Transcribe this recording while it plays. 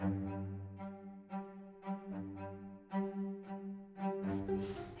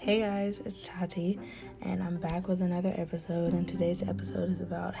Hey guys, it's Tati, and I'm back with another episode, and today's episode is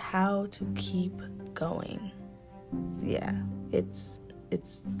about how to keep going. Yeah, it's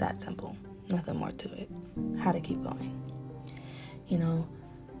that simple. Nothing more to it. How to keep going. You know,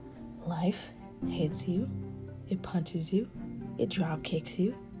 life hits you, it punches you, it drop kicks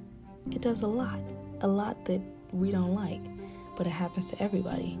you. It does a lot that we don't like, but it happens to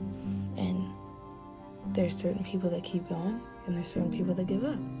everybody. And there's certain people that keep going, and there's certain people that give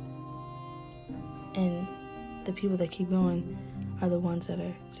up. And the people that keep going are the ones that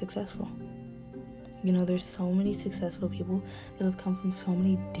are successful. You know, there's so many successful people that have come from so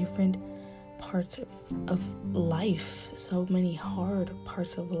many different parts of life, so many hard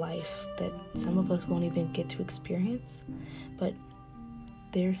parts of life that some of us won't even get to experience, but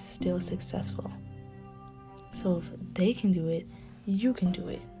they're still successful. So if they can do it, you can do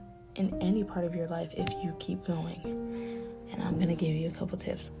it in any part of your life if you keep going. And I'm going to give you a couple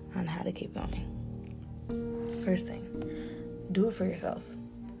tips on how to keep going. First thing, do it for yourself.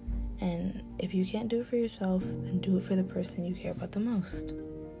 And if you can't do it for yourself, then do it for the person you care about the most.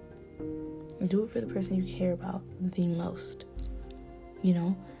 Do it for the person you care about the most. You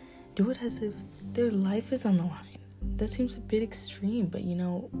know, do it as if their life is on the line. That seems a bit extreme, but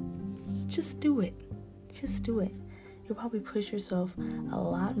just do it. Just do it. You'll probably push yourself a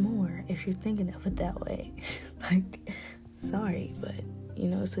lot more if you're thinking of it that way. Sorry, but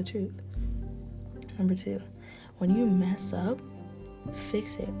it's the truth. Number 2, when you mess up,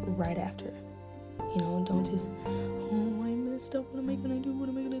 fix it right after. Don't just, I messed up, what am I gonna do?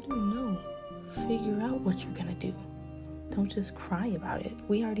 No, figure out what you're gonna do. Don't just cry about it.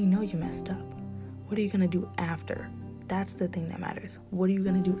 We already know you messed up. What are you gonna do after? That's the thing that matters. What are you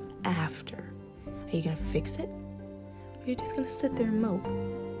gonna do after? Are you gonna fix it? Or are you just gonna sit there and mope?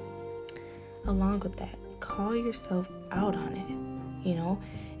 Along with that, call yourself out on it.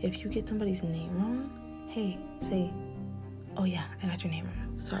 If you get somebody's name wrong, hey, say, oh yeah, I got your name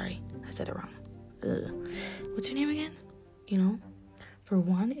wrong. Sorry, I said it wrong. What's your name again? For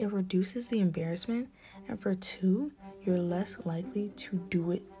 1, it reduces the embarrassment, and for 2, you're less likely to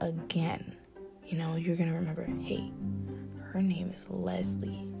do it again. You're gonna remember, hey, her name is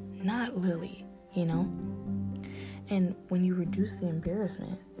Leslie, not Lily, And when you reduce the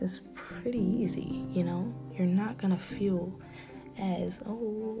embarrassment, it's pretty easy, You're not gonna feel as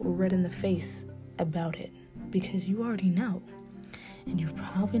red in the face about it because you already know, and you're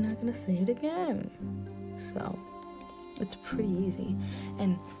probably not gonna say it again. So it's pretty easy.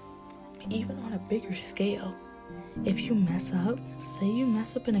 And even on a bigger scale, if you mess up, say you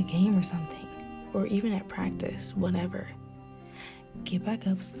mess up in a game or something, or even at practice, whatever, get back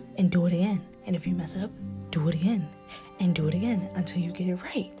up and do it again. And if you mess it up, do it again and do it again until you get it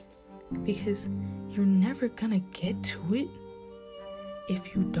right, because you're never gonna get to it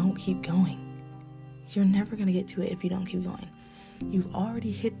if you don't keep going. You're never gonna get to it if you don't keep going. You've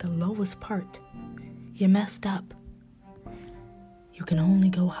already hit the lowest part. You messed up. You can only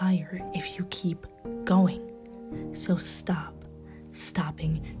go higher if you keep going. So stop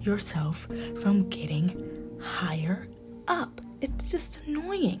stopping yourself from getting higher up. It's just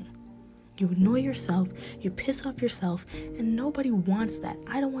annoying. You annoy yourself, you piss off yourself, and nobody wants that.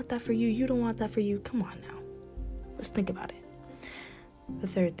 I don't want that for you. You don't want that for you. Come on now. Let's think about it. The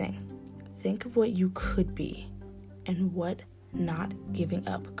 3rd thing, think of what you could be and what not giving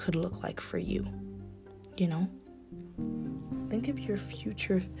up could look like for you. Think of your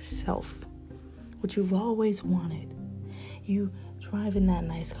future self, what you've always wanted. You driving that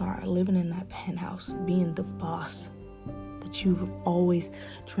nice car, living in that penthouse, being the boss that you've always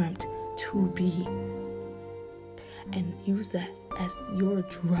dreamt to be. And use that as your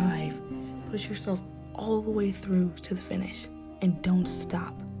drive. Push yourself all the way through to the finish. And don't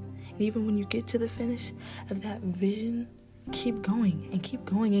stop. And even when you get to the finish of that vision, keep going and keep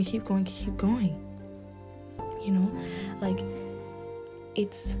going and keep going, keep going.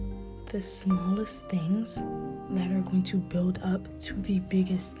 It's the smallest things that are going to build up to the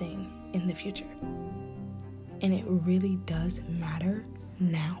biggest thing in the future. And it really does matter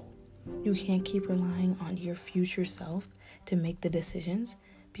now. You can't keep relying on your future self to make the decisions,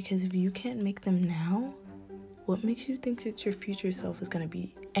 because if you can't make them now, what makes you think that your future self is going to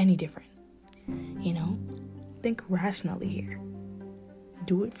be any different? Think rationally here.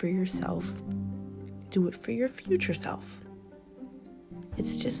 Do it for yourself. Do it for your future self.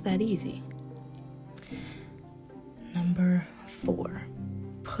 It's just that easy. Number 4,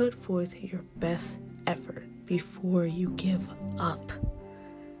 put forth your best effort before you give up.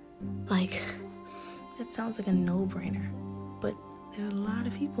 That sounds like a no-brainer, but there are a lot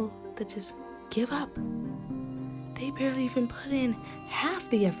of people that just give up. they barely even put in half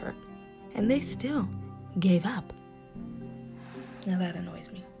the effort, and they still gave up. Now that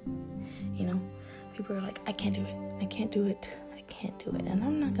annoys me. You know, people are like, I can't do it. I can't do it. I can't do it. And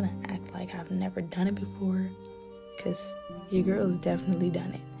I'm not going to act like I've never done it before, because your girl's definitely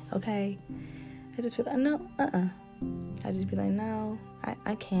done it, okay? I just be like, no, I just be like, no,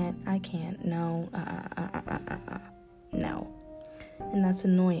 I can't, no, no. And that's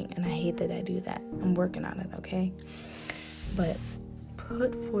annoying, and I hate that I do that. I'm working on it, okay? But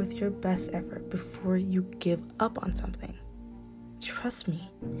put forth your best effort before you give up on something. Trust me,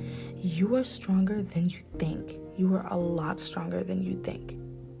 you are stronger than you think. You are a lot stronger than you think.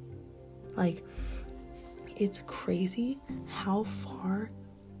 Like, it's crazy how far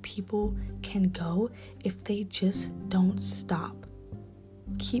people can go if they just don't stop.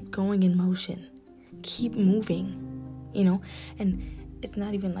 Keep going in motion. Keep moving. You know, and it's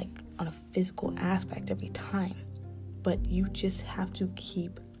not even like on a physical aspect every time, but you just have to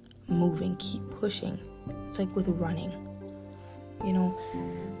keep moving, keep pushing. It's like with running. You know,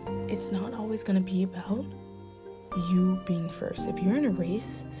 it's not always going to be about you being first. If you're in a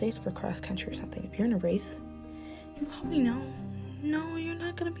race, say it's for cross country or something, if you're in a race, you probably know, no, you're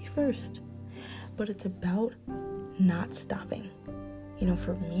not going to be first. But it's about not stopping. You know,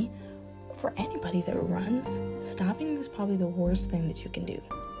 for me, for anybody that runs, stopping is probably the worst thing that you can do.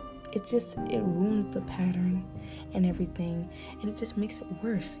 It ruins the pattern and everything, and it just makes it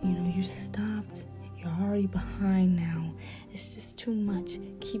worse. You know, you stopped, you're already behind now. It's just too much.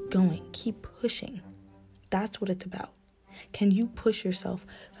 Keep going, keep pushing. That's what it's about. Can you push yourself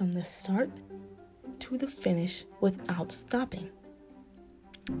from the start to the finish without stopping?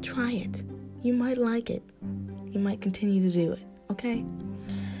 Try it. You might like it. You might continue to do it, okay?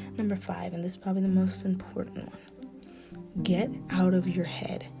 Number 5, and this is probably the most important one. Get out of your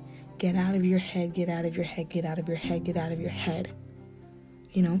head. Get out of your head, get out of your head, get out of your head, get out of your head.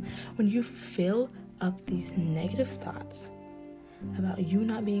 You know, when you fill up these negative thoughts about you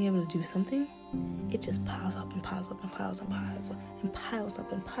not being able to do something, it just piles up and piles up and piles up and piles up and piles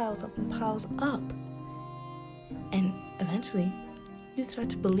up and piles up and piles up. And eventually, you start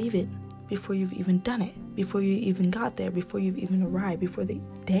to believe it before you've even done it, before you even got there, before you've even arrived, before the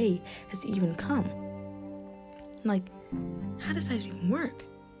day has even come. Like, how does that even work?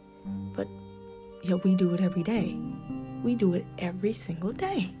 But yet we do it every day. We do it every single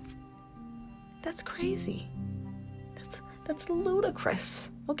day. That's crazy. That's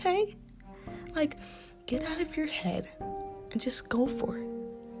ludicrous, okay? Like, get out of your head and just go for it.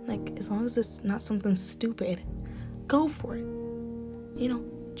 Like, as long as it's not something stupid, go for it. You know,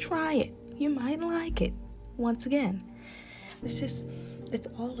 try it. You might like it. Once again, it's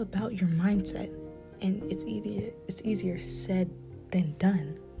all about your mindset, and it's easier said than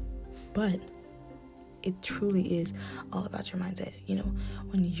done, but it truly is all about your mindset. You know,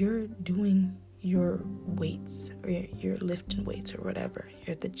 when you're doing your weights, or you're lifting weights or whatever,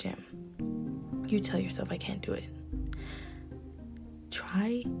 you're at the gym, you tell yourself, I can't do it.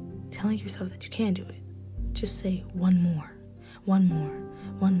 Try telling yourself that you can do it. Just say one more.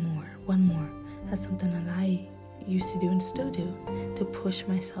 That's something that I used to do and still do, to push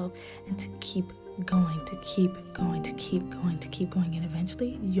myself and to keep going, and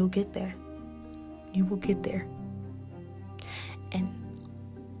eventually you'll get there. You will get there. And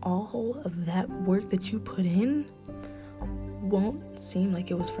all of that work that you put in won't seem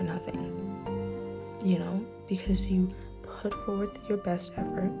like it was for nothing, you know, because you put forth your best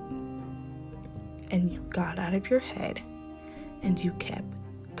effort and you got out of your head and you kept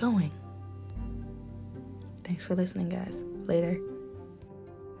going. Thanks for listening, guys. Later.